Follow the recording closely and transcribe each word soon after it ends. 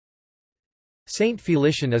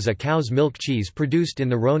Saint-Félicien is a cow's milk cheese produced in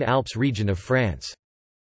the Rhône-Alpes region of France.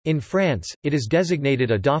 In France, it is designated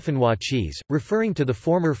a Dauphinois cheese, referring to the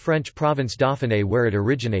former French province Dauphiné where it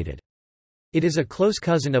originated. It is a close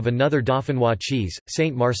cousin of another Dauphinois cheese,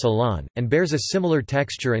 Saint-Marcellin, and bears a similar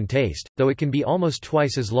texture and taste, though it can be almost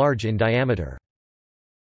twice as large in diameter.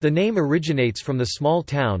 The name originates from the small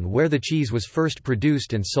town where the cheese was first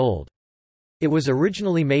produced and sold. It was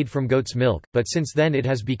originally made from goat's milk, but since then it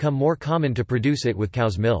has become more common to produce it with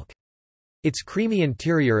cow's milk. Its creamy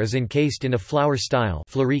interior is encased in a flour-style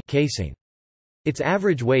casing. Its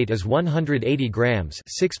average weight is 180 grams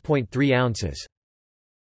 (6.3 ounces).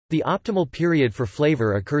 The optimal period for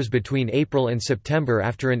flavor occurs between April and September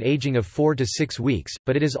after an aging of 4 to 6 weeks,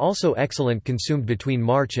 but it is also excellent consumed between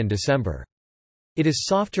March and December. It is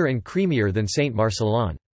softer and creamier than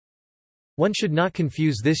Saint-Marcellin. One should not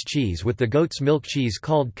confuse this cheese with the goat's milk cheese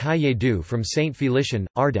called Caillé doux from Saint-Félicien,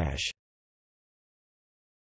 Ardèche.